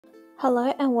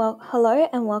Hello and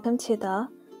welcome to the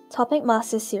Topic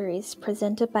Master Series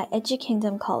presented by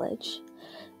Edu-Kingdom College.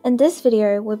 In this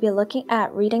video, we'll be looking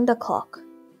at reading the clock.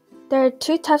 There are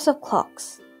two types of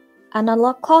clocks,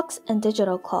 analog clocks and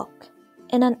digital clock.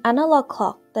 In an analog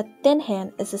clock, the thin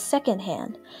hand is the second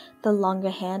hand, the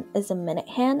longer hand is the minute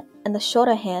hand, and the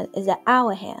shorter hand is the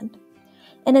hour hand.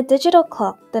 In a digital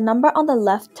clock, the number on the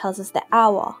left tells us the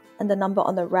hour, and the number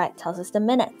on the right tells us the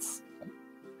minutes.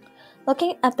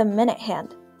 Looking at the minute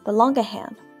hand, the longer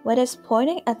hand, when it's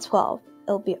pointing at 12,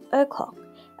 it will be o'clock,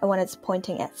 and when it's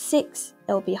pointing at 6,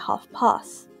 it will be half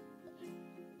past.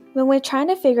 When we're trying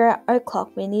to figure out o'clock,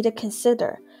 we need to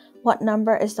consider what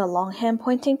number is the long hand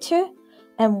pointing to,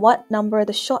 and what number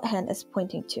the short hand is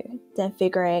pointing to, then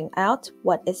figuring out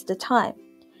what is the time.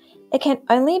 It can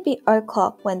only be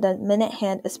o'clock when the minute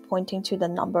hand is pointing to the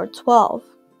number 12.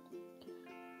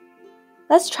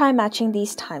 Let's try matching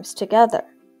these times together.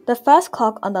 The first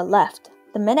clock on the left,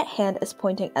 the minute hand is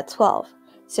pointing at 12,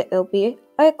 so it will be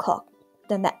o'clock.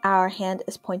 Then the hour hand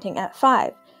is pointing at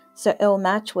 5, so it will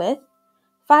match with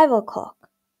 5 o'clock.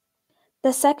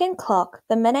 The second clock,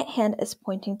 the minute hand is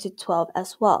pointing to 12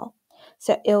 as well,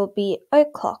 so it will be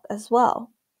o'clock as well.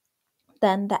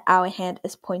 Then the hour hand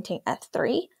is pointing at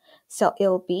 3, so it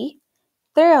will be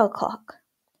 3 o'clock.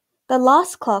 The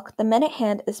last clock, the minute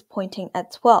hand is pointing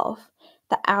at 12,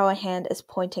 the hour hand is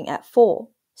pointing at 4,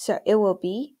 so it will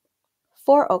be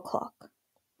 4 o'clock.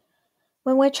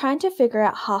 When we're trying to figure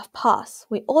out half past,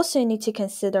 we also need to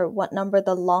consider what number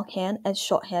the long hand and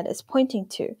short hand is pointing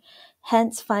to,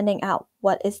 hence finding out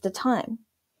what is the time.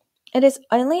 It is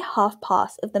only half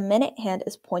past if the minute hand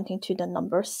is pointing to the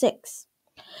number 6.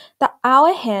 The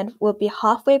hour hand will be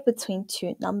halfway between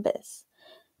two numbers.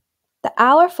 The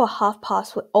hour for half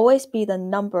past will always be the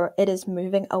number it is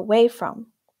moving away from.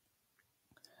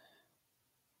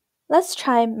 Let's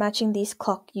try matching these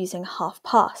clocks using half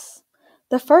past.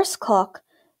 The first clock,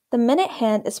 the minute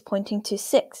hand is pointing to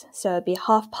 6, so it'll be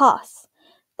half past.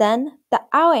 Then the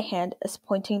hour hand is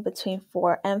pointing between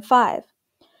 4 and 5.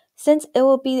 Since it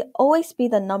will always be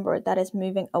the number that is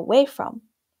moving away from,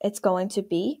 it's going to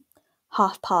be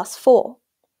half past 4.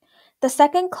 The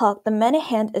second clock, the minute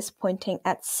hand is pointing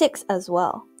at 6 as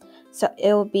well, so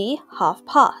it will be half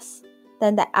past.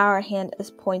 Then the hour hand is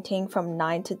pointing from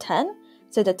 9 to 10,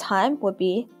 so the time would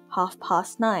be half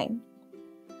past 9.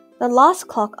 The last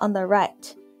clock on the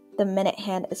right, the minute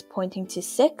hand is pointing to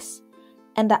 6,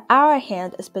 and the hour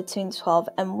hand is between 12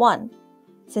 and 1.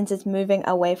 Since it's moving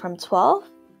away from 12,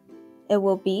 it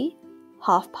will be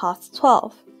half past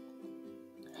 12.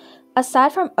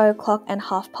 Aside from o'clock and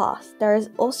half past, there is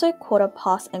also quarter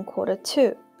past and quarter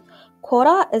to.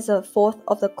 Quarter is a fourth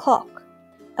of the clock,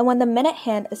 and when the minute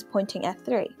hand is pointing at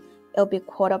 3, it'll be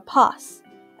quarter past,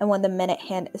 and when the minute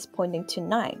hand is pointing to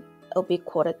 9, it'll be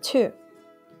quarter to.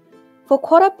 For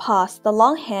quarter past, the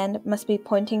long hand must be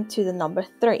pointing to the number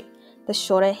 3. The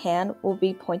shorter hand will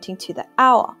be pointing to the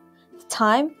hour. The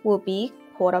time will be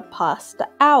quarter past the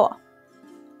hour.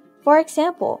 For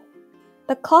example,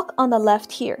 the clock on the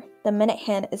left here, the minute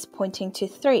hand is pointing to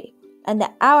 3, and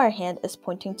the hour hand is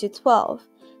pointing to 12.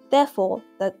 Therefore,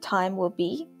 the time will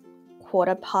be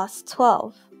quarter past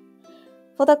 12.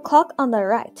 For the clock on the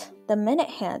right, the minute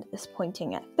hand is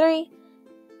pointing at 3,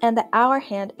 and the hour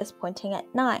hand is pointing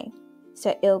at 9,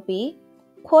 so it'll be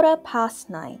quarter past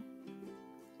 9.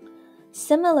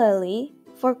 Similarly,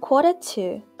 for quarter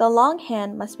to, the long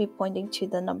hand must be pointing to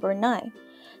the number 9.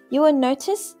 You will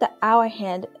notice the hour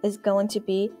hand is going to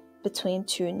be between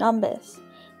two numbers.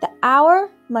 The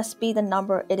hour must be the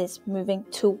number it is moving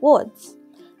towards,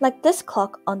 like this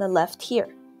clock on the left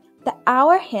here. The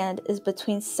hour hand is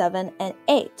between 7 and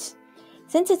 8.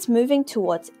 Since it's moving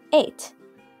towards 8,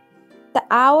 the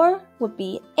hour would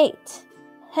be 8.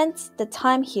 Hence, the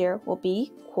time here will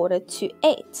be quarter to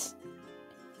 8.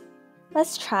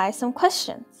 Let's try some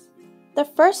questions. The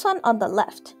first one on the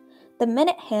left, the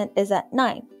minute hand is at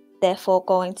 9, therefore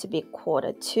going to be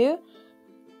quarter to,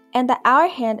 and the hour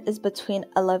hand is between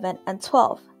 11 and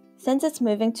 12. Since it's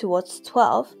moving towards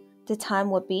 12, the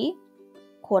time would be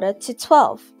quarter to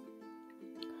 12.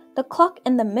 The clock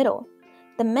in the middle,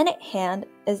 the minute hand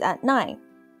is at 9,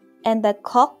 and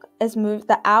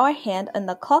the hour hand and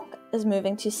the clock is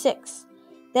moving to 6.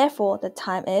 Therefore, the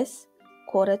time is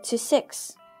quarter to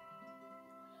 6.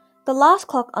 The last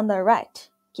clock on the right,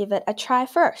 give it a try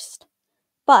first.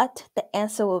 But the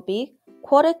answer will be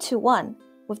quarter to 1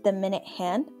 with the minute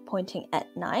hand pointing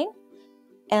at 9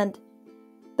 and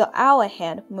the hour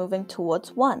hand moving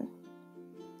towards 1.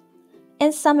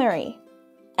 In summary,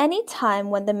 any time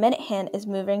when the minute hand is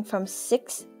moving from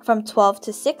 12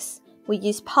 to 6, we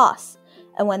use past,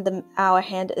 And when the hour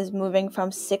hand is moving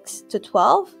from 6 to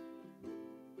 12,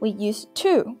 we use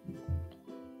 2.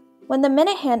 When the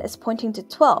minute hand is pointing to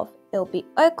 12, it'll be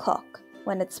o'clock.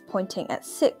 When it's pointing at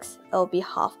 6, it'll be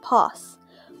half past.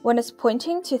 When it's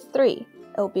pointing to 3,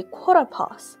 it'll be quarter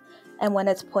past. And when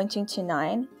it's pointing to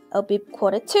 9, it'll be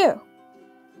quarter to.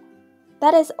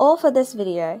 That is all for this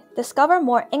video. Discover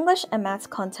more English and maths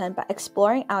content by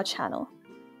exploring our channel.